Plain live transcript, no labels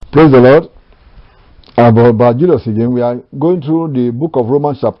Praise the Lord. About Jesus again, we are going through the book of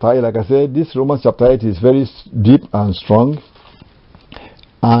Romans chapter 8. Like I said, this Romans chapter 8 is very deep and strong,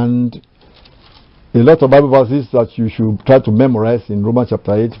 and a lot of Bible verses that you should try to memorize in Romans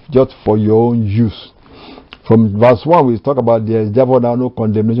chapter 8 just for your own use. From verse 1 we talk about there is therefore now no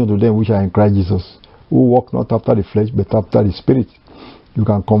condemnation to them which are in Christ Jesus, who walk not after the flesh but after the Spirit. You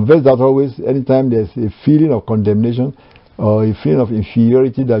can confess that always anytime there's a feeling of condemnation or a feeling of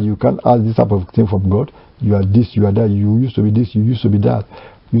inferiority, that you can't ask this type of thing from God. You are this, you are that, you used to be this, you used to be that.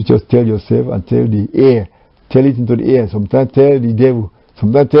 You just tell yourself and tell the air, tell it into the air. Sometimes tell the devil,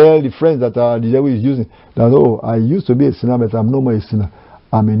 sometimes tell the friends that the devil is using, that oh, I used to be a sinner but I'm no more a sinner.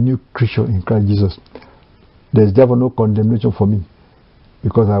 I'm a new creature in Christ Jesus. There's therefore no condemnation for me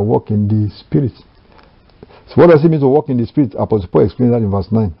because I walk in the Spirit. So what does it mean to walk in the Spirit? Apostle Paul explains that in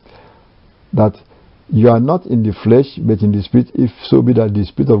verse 9. That you are not in the flesh but in the Spirit, if so be that the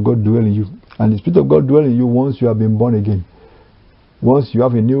Spirit of God dwell in you. And the Spirit of God dwell in you once you have been born again. Once you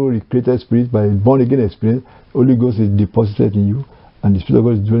have a new recreated spirit by born again experience, Holy Ghost is deposited in you and the Spirit of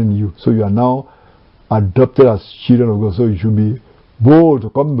God is dwelling in you. So you are now adopted as children of God. So you should be bold to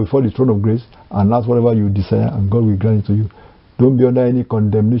come before the throne of grace and ask whatever you desire, and God will grant it to you. Don't be under any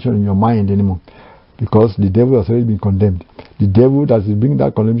condemnation in your mind anymore, because the devil has already been condemned. The devil that is bringing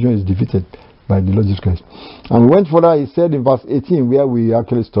that condemnation is defeated by the Lord Jesus Christ. And we went further. He said in verse 18, where we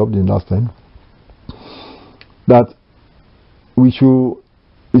actually stopped in last time, that we should,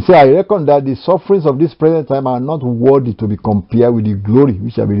 he said, I reckon that the sufferings of this present time are not worthy to be compared with the glory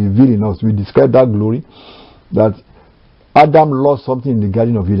which shall be revealed in us. We described that glory, that Adam lost something in the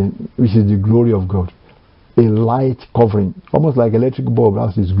Garden of Eden, which is the glory of God. A light covering, almost like electric bulb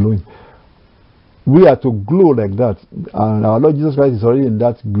as it's glowing. We are to glow like that, and our Lord Jesus Christ is already in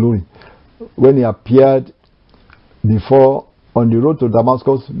that glory. When he appeared before on the road to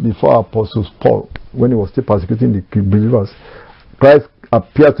Damascus before Apostle Paul, when he was still persecuting the believers, Christ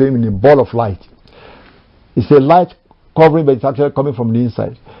appeared to him in a ball of light. It's a light covering, but it's actually coming from the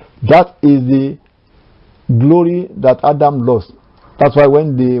inside. That is the glory that Adam lost. That's why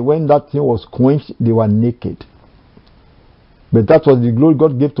when that thing was quenched, they were naked. But that was the glory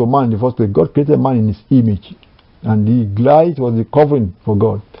God gave to man in the first place. God created man in his image, and the light was the covering for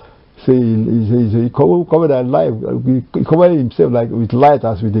God. So he covered that life. He covered himself like with light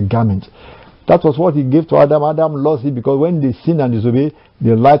as with a garment. That was what he gave to Adam. Adam lost it because when they sinned and disobeyed,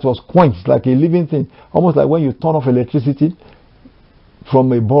 the light was quenched like a living thing. Almost like when you turn off electricity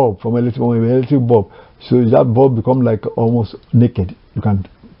from a bulb, from an electric bulb. So that bulb become like almost naked. You can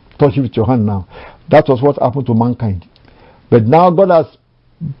touch it with your hand now. That was what happened to mankind. But now God has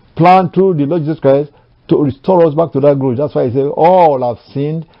planned through the Lord Jesus Christ to restore us back to that glory. That's why he said, all have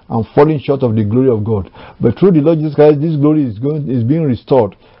sinned and fallen short of the glory of God. But through the Lord Jesus Christ, this glory is being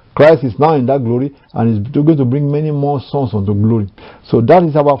restored. Christ is now in that glory and is going to bring many more sons unto glory. So that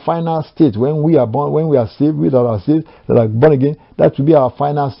is our final state. When we are born, when we are saved, we that are saved, that are born again, that will be our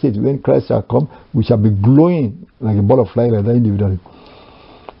final state. When Christ shall come, we shall be glowing like a ball of light like that individually.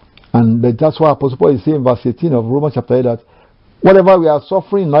 And that's why Apostle Paul is saying in verse 18 of Romans chapter 8 that whatever we are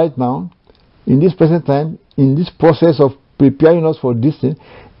suffering right now, in this present time, in this process of preparing us for this thing,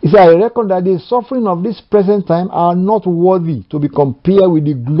 he said, I reckon that the suffering of this present time are not worthy to be compared with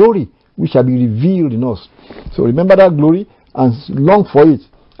the glory which shall be revealed in us. So remember that glory and long for it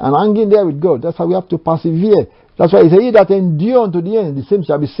and hanging there with God. That's how we have to persevere. That's why he said, he that endure unto the end, the same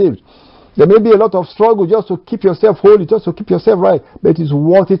shall be saved. There may be a lot of struggle just to keep yourself holy, just to keep yourself right, but it is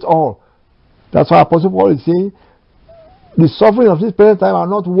worth it all. That's why Apostle Paul is saying, the suffering of this present time are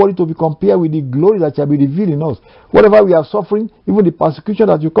not worthy to be compared with the glory that shall be revealed in us. Whatever we are suffering, even the persecution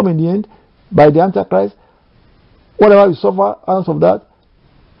that will come in the end by the Antichrist, whatever we suffer out of that,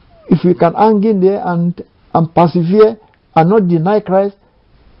 if we can hang in there and persevere and not deny Christ,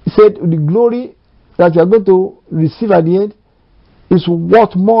 he said the glory that you are going to receive at the end is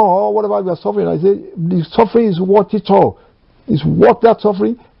worth more, or whatever we are suffering. I said the suffering is worth it all. It's worth that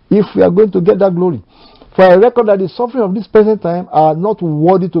suffering if we are going to get that glory. For I reckon that the suffering of this present time are not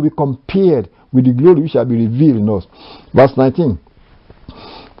worthy to be compared with the glory which shall be revealed in us. Verse 19.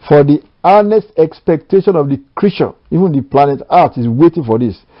 For the earnest expectation of the creature, even the planet Earth, is waiting for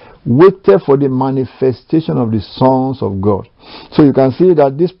this. Waited for the manifestation of the sons of God. So you can see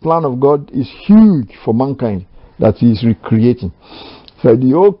that this plan of God is huge for mankind that he is recreating. So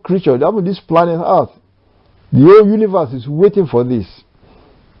the whole creature, this planet Earth, the whole universe is waiting for this.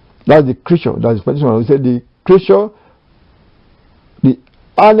 That's the creature. That is petition. We said the creature, the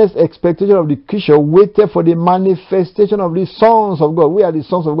earnest expectation of the creature waited for the manifestation of the sons of God. We are the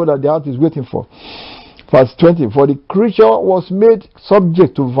sons of God that the earth is waiting for. Verse 20, for the creature was made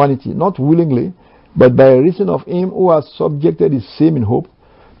subject to vanity, not willingly, but by reason of him who has subjected the same in hope,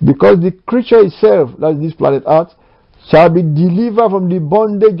 because the creature itself, that is this planet Earth, shall be delivered from the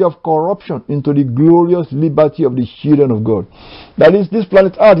bondage of corruption into the glorious liberty of the children of God. That is, this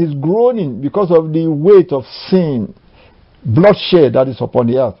planet Earth is groaning because of the weight of sin, bloodshed that is upon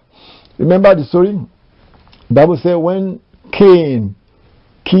the earth. Remember the story? The Bible says when Cain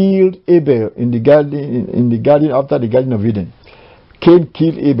killed Abel in the garden after the Garden of Eden. Cain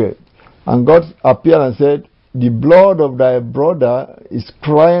killed Abel, and God appeared and said, the blood of thy brother is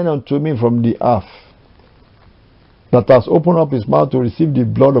crying unto me from the earth, that has opened up his mouth to receive the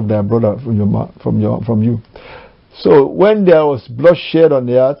blood of thy brother from you. So when there was bloodshed on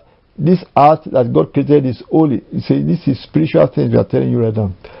the earth, this earth that God created is holy. You say, this is spiritual things we are telling you right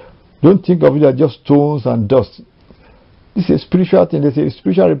now. Don't think of it as just stones and dust. This is a spiritual thing. There's a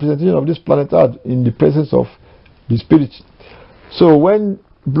spiritual representation of this planet Earth in the presence of the Spirit. So when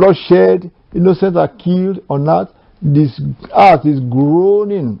bloodshed, innocents are killed on earth, this earth is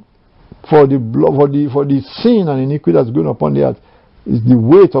groaning for the blood, for the sin and iniquity that's going upon the earth. It's the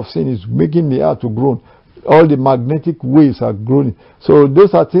weight of sin is making the earth to groan. All the magnetic waves are groaning. So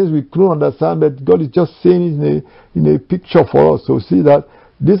those are things we couldn't understand, but God is just saying it in a picture for us. So see that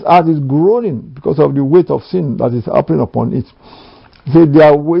this earth is groaning because of the weight of sin that is happening upon it. So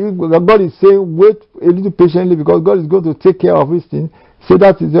God is saying, wait a little patiently, because God is going to take care of this thing. So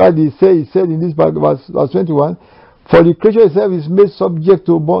that is why he said in this verse 21, for the creature itself is made subject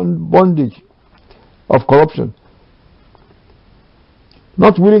to bondage of corruption.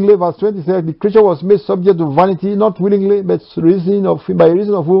 Not willingly, verse 20 says, the creature was made subject to vanity, not willingly, but by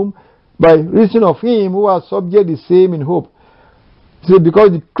reason of him who has subject the same in hope. So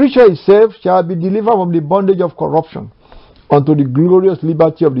because the creature itself shall be delivered from the bondage of corruption unto the glorious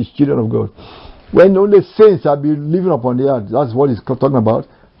liberty of the children of God. When only saints shall be living upon the earth, that's what he's talking about.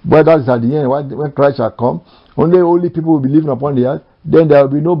 But that is at the end, when Christ shall come, only holy people will be living upon the earth. Then there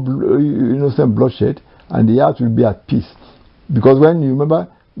will be no innocent bloodshed, and the earth will be at peace. Because when you remember,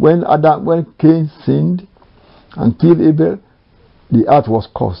 when Cain sinned and killed Abel, the earth was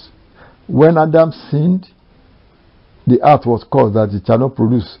cursed. When Adam sinned, the earth was caused that it shall not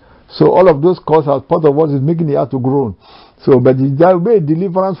produce. So all of those causes are part of what is making the earth to groan. So, but there will be a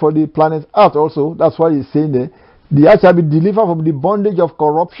deliverance for the planet Earth also. That's why he's saying there. The earth shall be delivered from the bondage of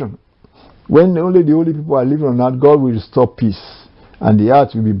corruption. When only the holy people are living on earth, God will restore peace, and the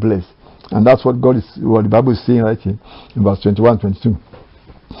earth will be blessed. And that's what the Bible is saying right here in verse 21, 22.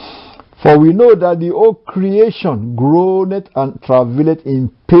 For we know that the whole creation groaneth and travaileth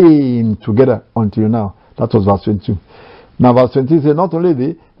in pain together until now. That was verse 22. Now verse 20 says, not only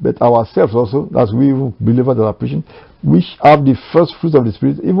they, but ourselves also, that's we believers that are preaching, which have the first fruits of the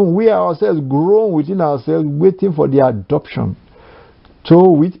Spirit, even we ourselves groan within ourselves, waiting for the adoption, to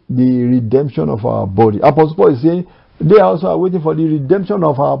with the redemption of our body. Apostle Paul is saying, they also are waiting for the redemption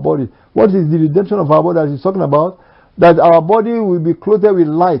of our body. What is the redemption of our body that he's talking about? That our body will be clothed with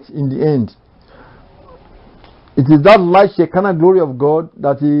light in the end. It is that light, Shekinah glory of God,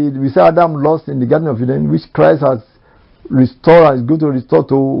 that we say Adam lost in the Garden of Eden, which Christ has restored and is going to restore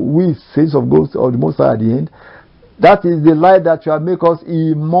to we saints of God of the Most High at the end. That is the light that shall make us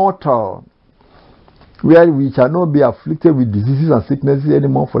immortal, where we shall not be afflicted with diseases and sicknesses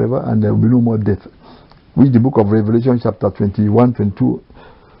anymore forever, and there will be no more death, which the book of Revelation chapter 21, 22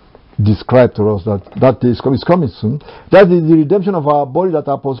 describes to us that day is coming soon. That is the redemption of our body that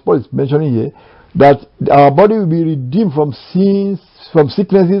Apostle Paul is mentioning here, that our body will be redeemed from sins, from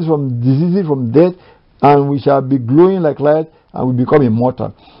sicknesses, from diseases, from death, and we shall be glowing like light, and we become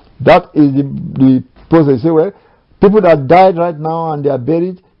immortal. That is the process. Say, well, people that died right now and they are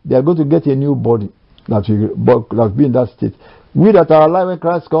buried, they are going to get a new body that will be in that state. We that are alive when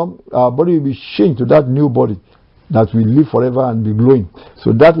Christ comes, our body will be changed to that new body that will live forever and be glowing.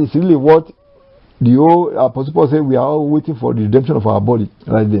 So that is really what the old Apostle Paul said, we are all waiting for the redemption of our body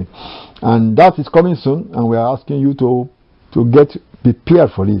right there. And that is coming soon, and we are asking you to get prepared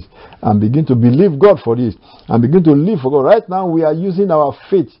for this, and begin to believe God for this, and begin to live for God. Right now we are using our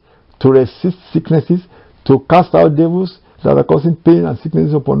faith to resist sicknesses, to cast out devils that are causing pain and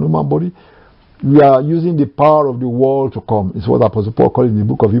sicknesses upon human body. We are using the power of the world to come. It's what Apostle Paul calls in the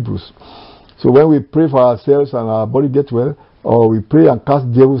book of Hebrews. So when we pray for ourselves and our body gets well, or we pray and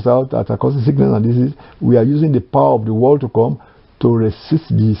cast devils out that are causing sickness and disease, we are using the power of the world to come to resist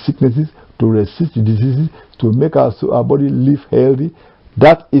the sicknesses, to resist the diseases, to make our body live healthy.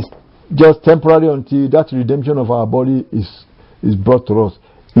 That is just temporary until that redemption of our body is brought to us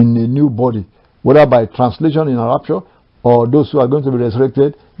in a new body, whether by translation in a rapture, or those who are going to be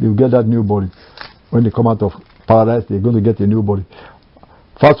resurrected, they will get that new body. when they come out of paradise, they're going to get a new body.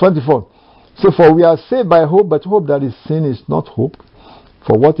 Verse 24. So, for we are saved by hope, but hope that is seen is not hope.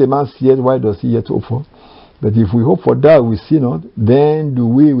 For what a man seeth, why does he yet hope for? But if we hope for that we see not, then do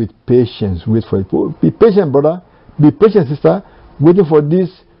we with patience wait for it. Be patient, brother. Be patient, sister, waiting for this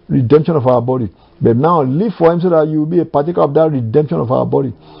redemption of our body. But now live for him so that you will be a partaker of that redemption of our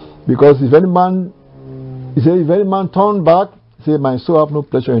body. Because if any man, he said, if any man turn back, say, my soul have no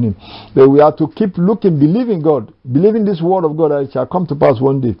pleasure in him. But we have to keep looking, believing God, believing this word of God that it shall come to pass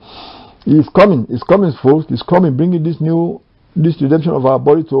one day. He is coming. He's coming, folks. He's coming, bringing this redemption of our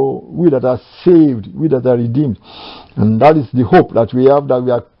body to we that are saved, we that are redeemed. And that is the hope that we have, that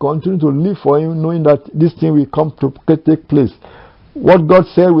we are continuing to live for him, knowing that this thing will come to take place. What God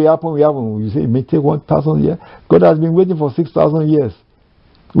said will happen, will happen. You say it may take 1,000 years. God has been waiting for 6,000 years.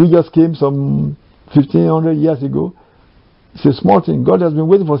 We just came some 1,500 years ago. It's a small thing. God has been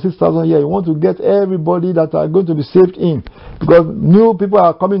waiting for 6,000 years. He wants to get everybody that are going to be saved in. Because new people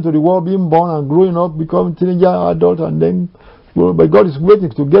are coming to the world, being born and growing up, becoming teenager, adult, and then... But God is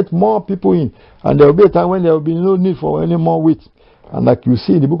waiting to get more people in. And there will be a time when there will be no need for any more wait. And like you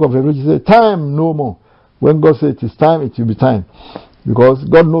see in the book of Revelation, it says, time no more. When God says it is time, it will be time. Because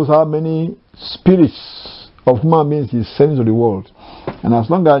God knows how many spirits of human beings He is sending to the world. And as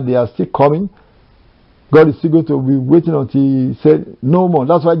long as they are still coming, God is still going to be waiting until He said, no more.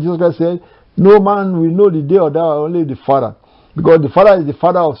 That's why Jesus Christ said, no man will know the day or the hour, only the Father. Because the Father is the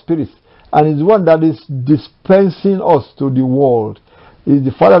Father of spirits. And is the one that is dispensing us to the world. Is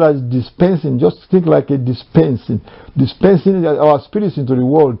the Father that is dispensing. Just think like a dispensing our spirits into the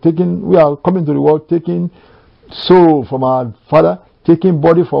world. We are coming to the world, taking soul from our Father, taking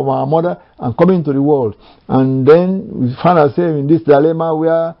body from our mother, and coming to the world. And then we find ourselves in this dilemma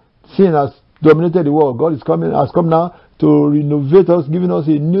where sin has dominated the world. God has come now to renovate us, giving us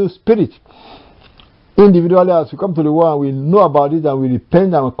a new spirit. Individually, as we come to the world, we know about it and we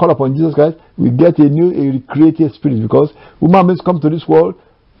repent and we call upon Jesus Christ, we get a recreated spirit, because human beings come to this world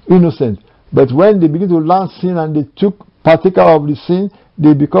innocent. But when they begin to learn sin and they took partaker of the sin,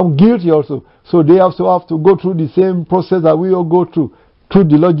 they become guilty also. So they also have to go through the same process that we all go through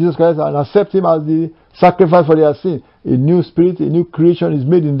the Lord Jesus Christ, and accept Him as the sacrifice for their sin. A new spirit, a new creation is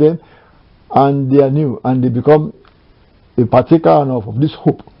made in them, and they are new, and they become a partaker of this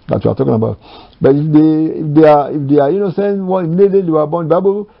hope that we are talking about. But if they are innocent, immediately they were born, the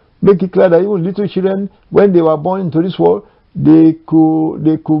Bible make it clear that even little children, when they were born into this world, they could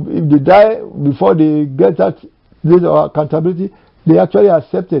if they die before they get that state of accountability, they actually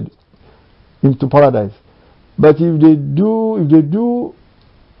accepted into paradise. But if they do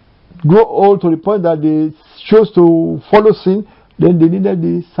grow old to the point that they chose to follow sin, then they needed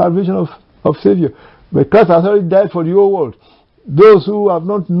the salvation of Savior. But Christ has already died for the whole world. Those who have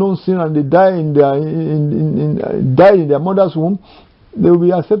not known sin and they die died in their mother's womb, they will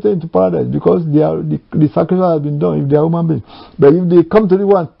be accepted into paradise, because the sacrifice has been done if they are human beings. But if they come to the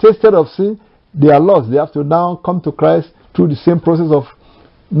one tasted of sin, they are lost. They have to now come to Christ through the same process of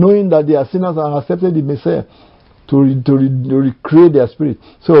knowing that they are sinners and accepted the Messiah to recreate their spirit.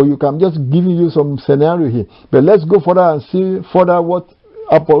 So you can just giving you some scenario here. But let's go further and see further what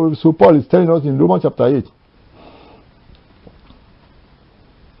Apostle Paul is telling us in Romans chapter 8.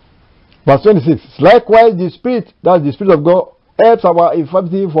 Verse 26. Likewise the Spirit, that's the Spirit of God, helps our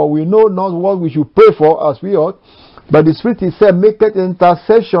infirmity, for we know not what we should pray for as we ought, but the Spirit itself maketh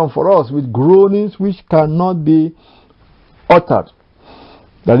intercession for us with groanings which cannot be uttered.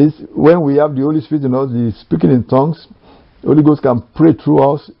 That is, when we have the Holy Spirit in us, the speaking in tongues, the Holy Ghost can pray through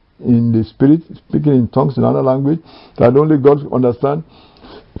us in the Spirit, speaking in tongues in another language that only God understands.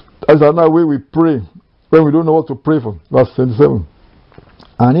 That's another way we pray when we don't know what to pray for. Verse 27.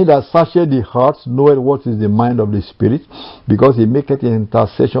 And he that searcheth the hearts knoweth what is the mind of the Spirit, because he maketh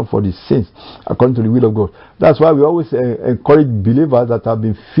intercession for the saints according to the will of God. That's why we always encourage believers that have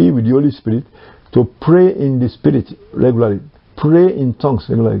been filled with the Holy Spirit to pray in the Spirit regularly. Pray in tongues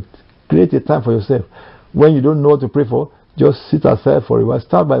regularly. Create a time for yourself. When you don't know what to pray for, just sit aside for a while.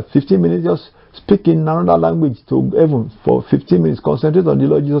 Start by 15 minutes, just speak in another language to heaven for 15 minutes. Concentrate on the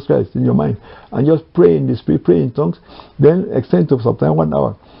Lord Jesus Christ in your mind, and just pray in the Spirit, pray in tongues. Then extend to sometimes 1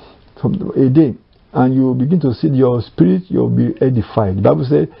 hour a day, and you begin to see your spirit, you'll be edified. The Bible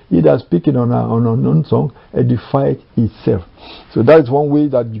says, he that speaking on an unknown tongue edified itself. So that is one way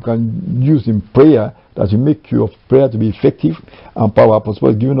that you can use in prayer, that you make your prayer to be effective and power. Apostle Paul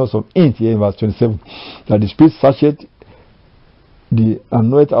is giving us some hint here in verse 27, that the Spirit searcheth and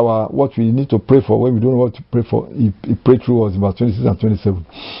knoweth what we need to pray for. When we don't know what to pray for, he pray through us in verse 26 and 27.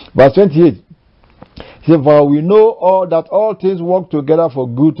 Verse 28. He said, for we know all that all things work together for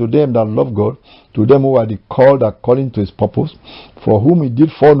good to them that love God, to them who are the called according to his purpose, for whom he did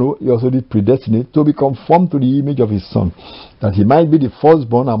foreknow, he also did predestinate to be conformed to the image of his Son, that he might be the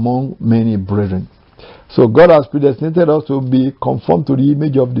firstborn among many brethren. So God has predestinated us to be conformed to the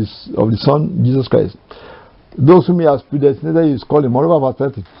image of the Son, Jesus Christ. Those whom he has predestinated, he is calling. Moreover,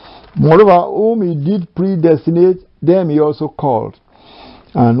 verse 30. Moreover, whom he did predestinate, them he also called.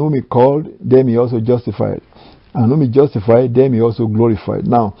 And whom he called, them he also justified. And whom he justified, them he also glorified.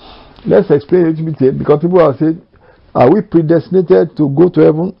 Now, let's explain a little bit, because people are saying, are we predestinated to go to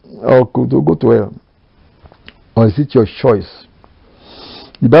heaven or to go to hell? Or is it your choice?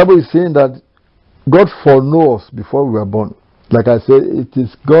 The Bible is saying that God foreknows us before we were born. Like I said, it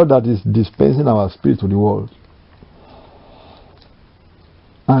is God that is dispensing our spirit to the world.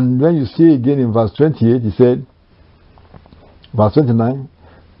 And when you see again in verse 28, he said, verse 29,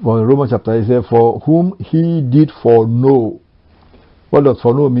 for Romans chapter 8, he said, for whom he did foreknow. What does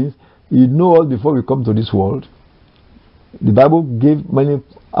foreknow mean? He knows us before we come to this world. The Bible gave many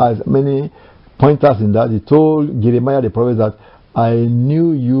pointers in that. He told Jeremiah the prophet that I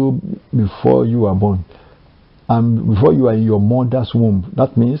knew you before you were born, and before you were in your mother's womb.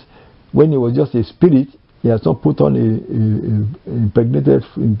 That means when he was just a spirit, he has not put on a impregnated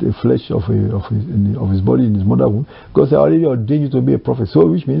in the flesh of his body in his mother's womb, because he already ordained you to be a prophet. So,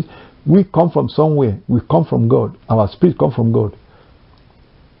 which means we come from somewhere. We come from God. Our spirit comes from God.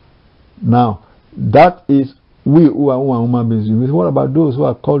 Now, that is we who are human beings. What about those who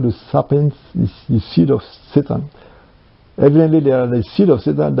are called the serpents, the seed of Satan? Evidently, there are the seed of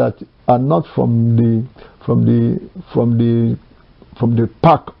Satan that are not from the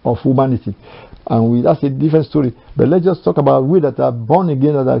pack of humanity, and that's a different story. But let's just talk about we that are born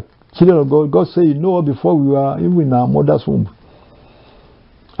again, that are children of God. God said, "You know, before we were even in our mother's womb,"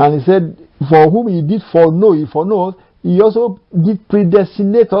 and He said, "For whom He did foreknow, He foreknows. He also did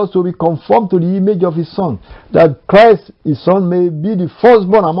predestinate us to be conformed to the image of His Son, that Christ, His Son, may be the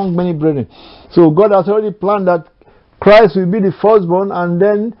firstborn among many brethren." So God has already planned that Christ will be the firstborn, and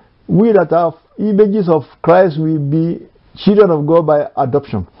then we that are images of Christ will be children of God by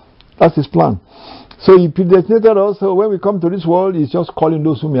adoption. That's His plan. So He predestinated us. So when we come to this world, He's just calling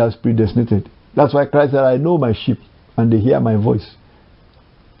those whom He has predestinated. That's why Christ said, "I know my sheep, and they hear my voice."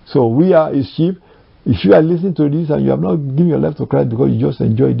 So we are His sheep. If you are listening to this and you have not given your life to Christ because you just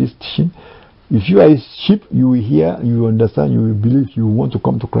enjoy this teaching, if you are His sheep, you will hear, you will understand, you will believe, you will want to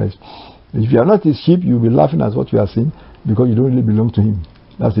come to Christ. If you are not His sheep, you will be laughing at what you are saying because you don't really belong to Him.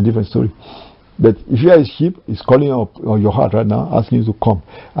 That's a different story. But if you are His sheep, He's calling up on your heart right now, asking you to come.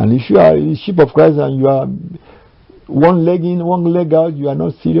 And if you are a sheep of Christ and you are one leg in, one leg out, you are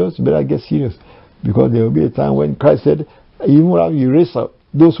not serious, you better get serious. Because there will be a time when Christ said, He will erase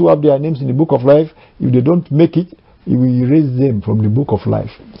those who have their names in the book of life. If they don't make it, He will erase them from the book of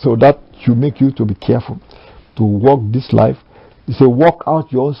life. So that should make you to be careful to walk this life. He said, walk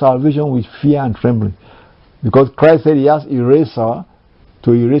out your own salvation with fear and trembling. Because Christ said He has eraser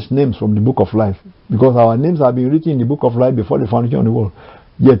to erase names from the book of life. Because our names have been written in the book of life before the foundation of the world.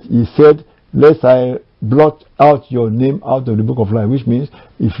 Yet He said, lest I blot out your name out of the book of life. Which means,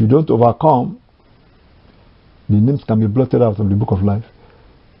 if you don't overcome, the names can be blotted out of the book of life.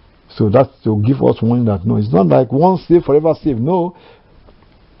 So that's to give us warning that no, it's not like once saved, forever saved. No.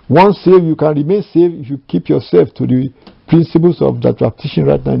 Once saved, you can remain saved if you keep yourself to the principles of that we are teaching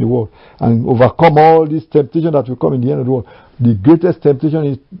right now in the world and overcome all these temptations that will come in the end of the world. The greatest temptation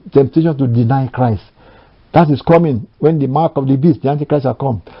is temptation to deny Christ. That is coming when the mark of the beast, the Antichrist, will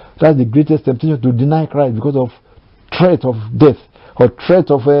come. That's the greatest temptation, to deny Christ because of threat of death or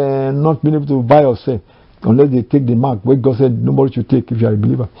threat of not being able to buy or sell. Unless they take the mark, where God said nobody should take if you are a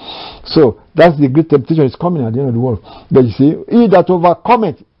believer. So that's the great temptation is coming at the end of the world. But you see, he that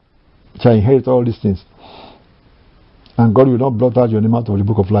overcometh shall inherit all these things. And God will not blot out your name out of the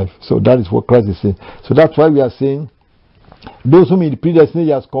book of life. So that is what Christ is saying. So that's why we are saying, those whom He predestinated,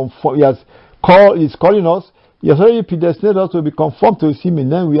 He is calling us. He has already predestinated us to be conformed to His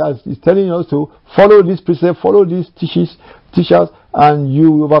image. Then He's telling us to follow this precept, follow these teachers, and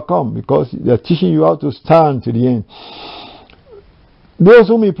you will overcome, because they are teaching you how to stand to the end. Those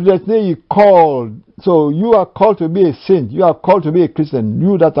whom He predestinated, He called. So you are called to be a saint. You are called to be a Christian.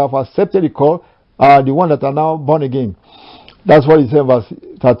 You that have accepted the call are the ones that are now born again. That's what He said in verse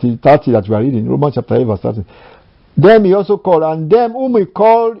 30 that we are reading. Romans chapter 8 verse 30. Them He also called, and them whom He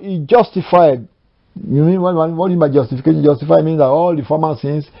called, He justified. You mean what do you mean by justification? Justify means that all the former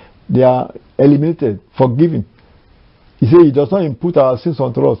sins, they are eliminated, forgiven. He said he does not impute our sins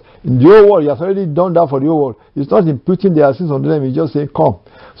onto us. In the whole world, he has already done that for the whole world. He's not imputing their sins onto them. He's just saying, come.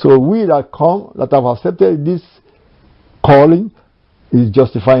 So we that come, that have accepted this calling, is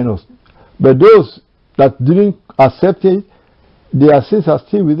justifying us. But those that didn't accept it, their sins are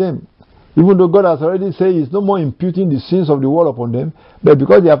still with them. Even though God has already said he's no more imputing the sins of the world upon them, but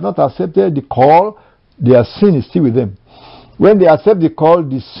because they have not accepted the call, their sin is still with them. When they accept the call,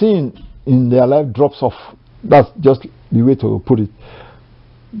 the sin in their life drops off. That's just the way to put it.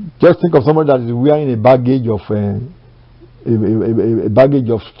 Just think of somebody that is wearing a baggage of a baggage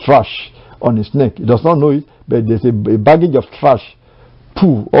of trash on his neck. He does not know it, but there's a baggage of trash,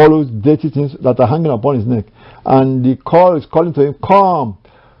 poo, all those dirty things that are hanging upon his neck. And the call is calling to him, come.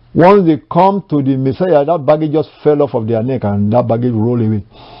 Once they come to the Messiah, that baggage just fell off of their neck and that baggage will roll away.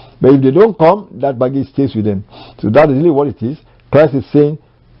 But if they don't come, that baggage stays with them. So that is really what it is. Christ is saying,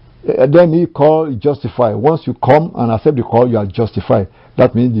 then he call, he justify. Once you come and accept the call, you are justified.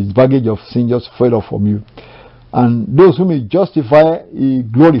 That means the baggage of sin just fell off from you. And those whom he justify, he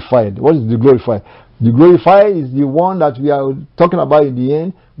glorified. What is the glorified? The glorified is the one that we are talking about in the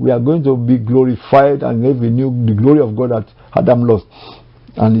end. We are going to be glorified and have the glory of God that Adam lost.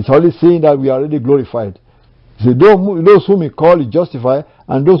 And it's only saying that we are already glorified. So those whom he call, he justify,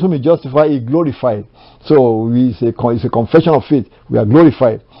 and those whom he justify, he glorified. So it's a confession of faith. We are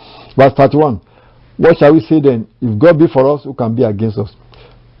glorified. Verse 31. What shall we say then? If God be for us, who can be against us?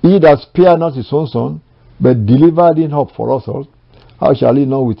 He that spared not his own son, but delivered him up for us all, how shall he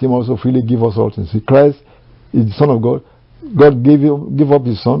not with him also freely give us all things? See, Christ is the Son of God. God gave up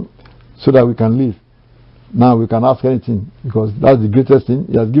his son so that we can live. Now we can ask anything, because that's the greatest thing.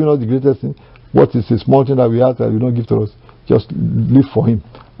 He has given us the greatest thing. What is a small thing that we ask that we don't give to us? Just live for him,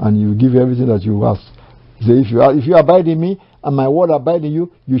 and he will give you everything that you ask. He said, if you abide in me, and my word abide in you,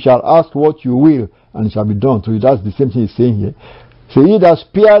 you shall ask what you will, and it shall be done. So that's the same thing he's saying here. So he that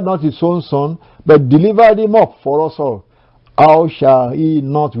spared not his own son, but delivered him up for us all, how shall he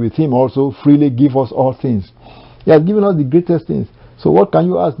not with him also freely give us all things? He has given us the greatest things. So what can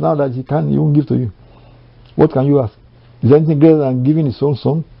you ask now that he won't give to you? What can you ask? Is there anything greater than giving his own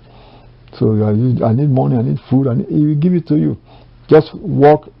son? So I need money, I need food, and he will give it to you. Just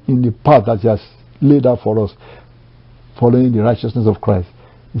walk in the path that he has laid out for us, following the righteousness of Christ.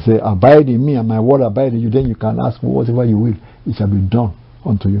 He said, abide in me and my word abide in you, then you can ask whatever you will, it shall be done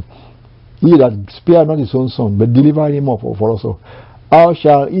unto you. He that spared not his own son, but delivered him up for us all, how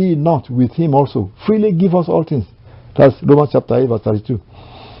shall he not with him also freely give us all things? That's Romans chapter 8 verse 32.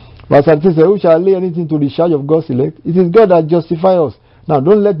 Verse 33 says, who shall lay anything to the charge of God's elect? It is God that justifies us. Now,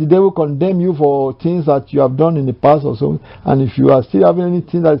 don't let the devil condemn you for things that you have done in the past or so. And if you are still having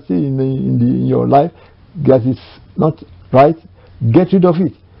anything that's still in your life that is not right, get rid of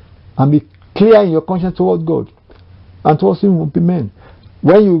it. And be clear in your conscience towards God and towards him men.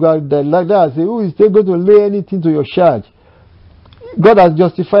 When you got like that, say, who is still going to lay anything to your charge? God has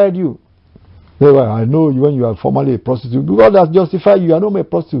justified you. Well, I know when you are formerly a prostitute. God has justified you. You are no more a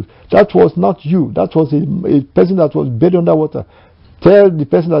prostitute. That was not you. That was a person that was buried under water. Tell the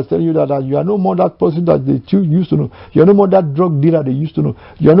person that's telling you that you are no more that person that they used to know. You are no more that drug dealer they used to know.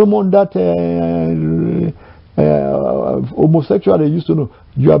 You are no more that homosexual they used to know.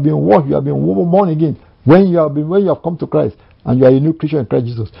 You have been washed. You have been born again. When you have come to Christ and you are a new creature in Christ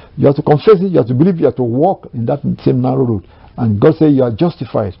Jesus, you have to confess it. You have to believe. You have to walk in that same narrow road. And God says you are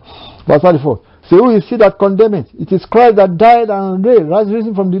justified. Verse 34. So who is he that condemneth? It is Christ that died and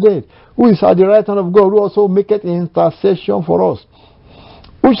risen from the dead, who is at the right hand of God, who also maketh intercession for us.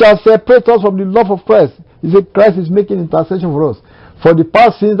 Who shall separate us from the love of Christ? He said Christ is making intercession for us. For the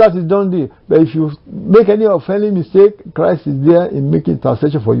past sins that is done there. But if you make any offending mistake, Christ is there in making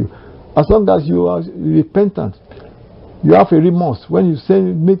intercession for you. As long as you are repentant, you have a remorse. When you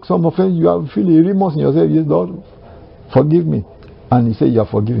make some offense, you feel a remorse in yourself. Yes, Lord, forgive me. And he said you are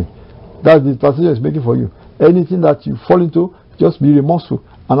forgiven. That's the intercession he's making for you. Anything that you fall into, just be remorseful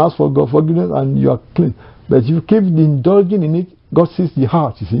and ask for God forgiveness and you are clean. But if you keep indulging in it, God sees the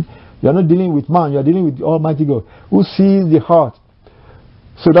heart, you see. You are not dealing with man, you are dealing with Almighty God, who sees the heart.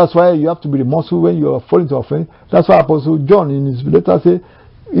 So that's why you have to be remorseful when you are falling to offense. That's why Apostle John in his letter said,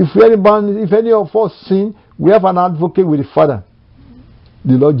 if any of us sin, we have an advocate with the Father,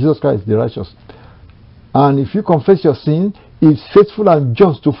 the Lord Jesus Christ, the righteous. And if you confess your sin, he is faithful and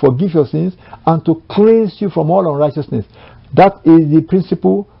just to forgive your sins and to cleanse you from all unrighteousness. That is the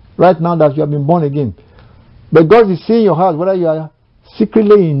principle right now that you have been born again. But God is seeing your heart, whether you are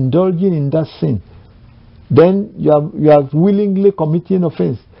secretly indulging in that sin. Then you are willingly committing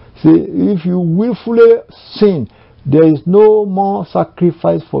offense. See, if you willfully sin, there is no more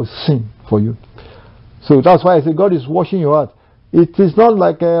sacrifice for sin for you. So that's why I say God is washing your heart. It is not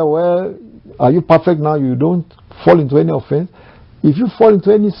like, well, are you perfect now? You don't fall into any offense. If you fall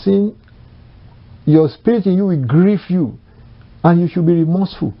into any sin, your spirit in you will grieve you, and you should be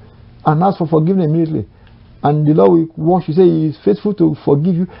remorseful and ask for forgiveness immediately. And the Lord will wash you. Say He is faithful to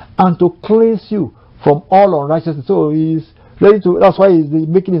forgive you and to cleanse you from all unrighteousness. So He is ready to. That's why He's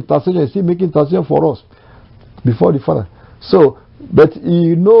making intercession. He's still making intercession for us before the Father. So, but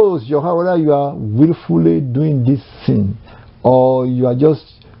He knows your heart, whether you are willfully doing this sin or you are just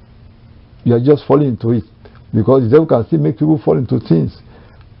falling into it, because the devil can still make people fall into things,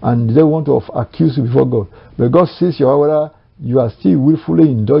 and the devil want to accuse you before God. But God sees your heart, whether you are still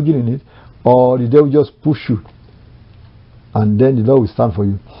willfully indulging in it, or the devil just push you, and then the Lord will stand for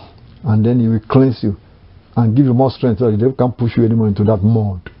you, and then He will cleanse you and give you more strength so that the devil can't push you anymore into that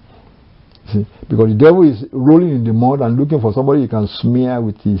mud. See? Because the devil is rolling in the mud and looking for somebody he can smear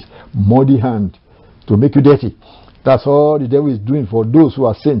with his muddy hand to make you dirty. That's all the devil is doing for those who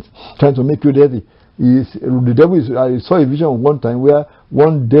are saints, trying to make you dirty. The devil is. I saw a vision one time where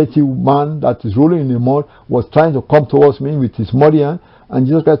one dirty man that is rolling in the mud was trying to come towards me with his muddy hand, and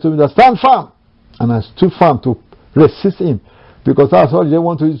Jesus Christ told me that stand firm, and I stood firm to resist him, because that's all they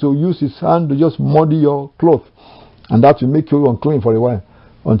want to do, to use his hand to just muddy your clothes, and that will make you unclean for a while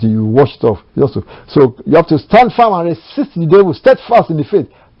until you wash it off. So you have to stand firm and resist the devil, steadfast in the faith.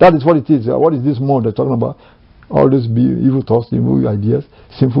 That is what it is. What is this mud they're talking about? All those evil thoughts, evil ideas,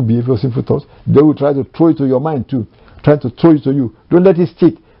 sinful behavior, sinful thoughts. They will try to throw it to your mind too. Try to throw it to you. Don't let it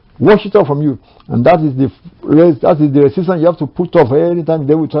stick. Wash it off from you. And that is the resistance you have to put off any time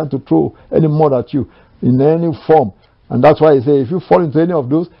they will try to throw any mud at you in any form. And that's why I say, if you fall into any of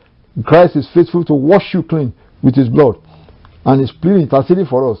those, Christ is faithful to wash you clean with His blood. And He's pleading, interceding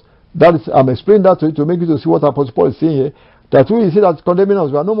for us. That is, I'm explaining that to you to make you to see what Apostle Paul is saying here. That we see that condemning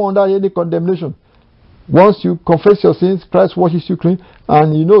us, we are no more under any condemnation. Once you confess your sins, Christ washes you clean,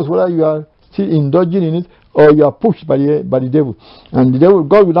 and He knows whether you are still indulging in it or you are pushed by the devil. And the devil,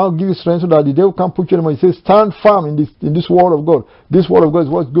 God will now give you strength so that the devil can't put you anymore. He says, stand firm in this word of God. This word of God is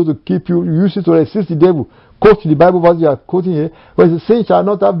what's going to keep you. Use it to resist the devil. Quote the Bible verse you are quoting here, where it says, sin shall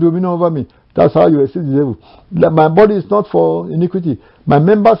not have dominion over me. That's how you resist the devil. My body is not for iniquity. My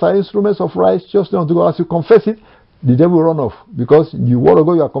members are instruments of righteousness unto God. As you confess it, the devil will run off, because the word of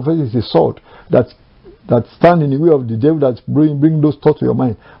God you are confessing is a sword that stand in the way of the devil, that's bring those thoughts to your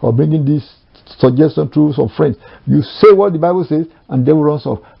mind, or bringing these suggestions through some friends. You say what the Bible says, and the devil runs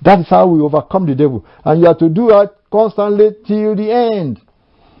off. That is how we overcome the devil. And you have to do that constantly till the end.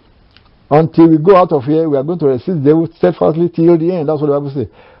 Until we go out of here, we are going to resist the devil steadfastly till the end. That's what the Bible says.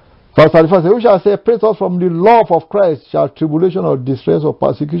 Verse 35 says, who shall separate us from the love of Christ? Shall tribulation or distress or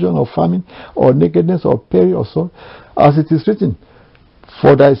persecution or famine or nakedness or peril or sword? As it is written,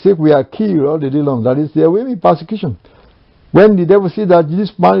 for thy sake we are killed all the day long. That is, there will be persecution. When the devil sees that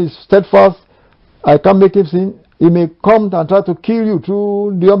this man is steadfast, I can't make him sin, he may come and try to kill you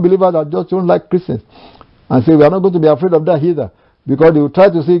through the unbeliever that just don't like Christians, and say, we are not going to be afraid of that either, because they will try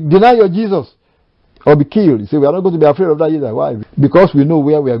to say, deny your Jesus or be killed. He say, we are not going to be afraid of that either. Why? Because we know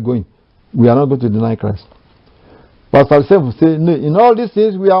where we are going. We are not going to deny Christ. Verse 37 says, in all these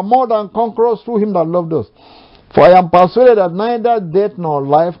things we are more than conquerors through Him that loved us. For I am persuaded that neither death, nor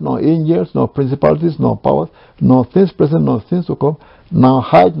life, nor angels, nor principalities, nor powers, nor things present, nor things to come, nor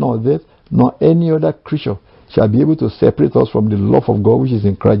height, nor depth, nor any other creature shall be able to separate us from the love of God which is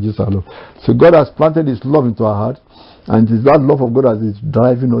in Christ Jesus our Lord. So God has planted His love into our heart, and it is that love of God that is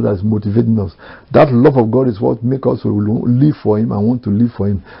driving us, that is motivating us. That love of God is what makes us live for Him and want to live for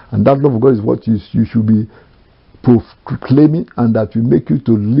Him. And that love of God is what you should be proclaiming, and that will make you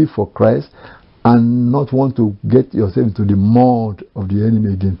to live for Christ and not want to get yourself into the mud of the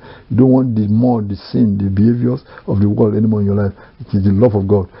enemy again. You don't want the mud, the sin, the behaviors of the world anymore in your life. It is the love of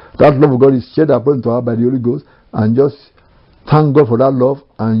God. That love of God is shed abroad into our by the Holy Ghost, and just thank God for that love,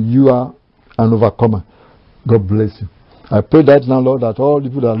 and you are an overcomer. God bless you. I pray that now, Lord, that all the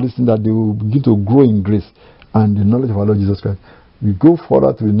people that are listening, that they will begin to grow in grace and the knowledge of our Lord Jesus Christ. We go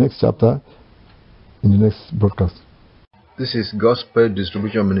further to the next chapter in the next broadcast. This is Gospel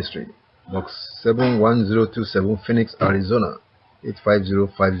Distribution Ministry, Box 71027, Phoenix, Arizona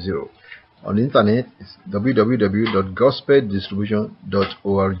 85050. On the internet, it's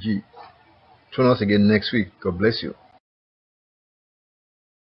www.gospeldistribution.org. Join us again next week. God bless you.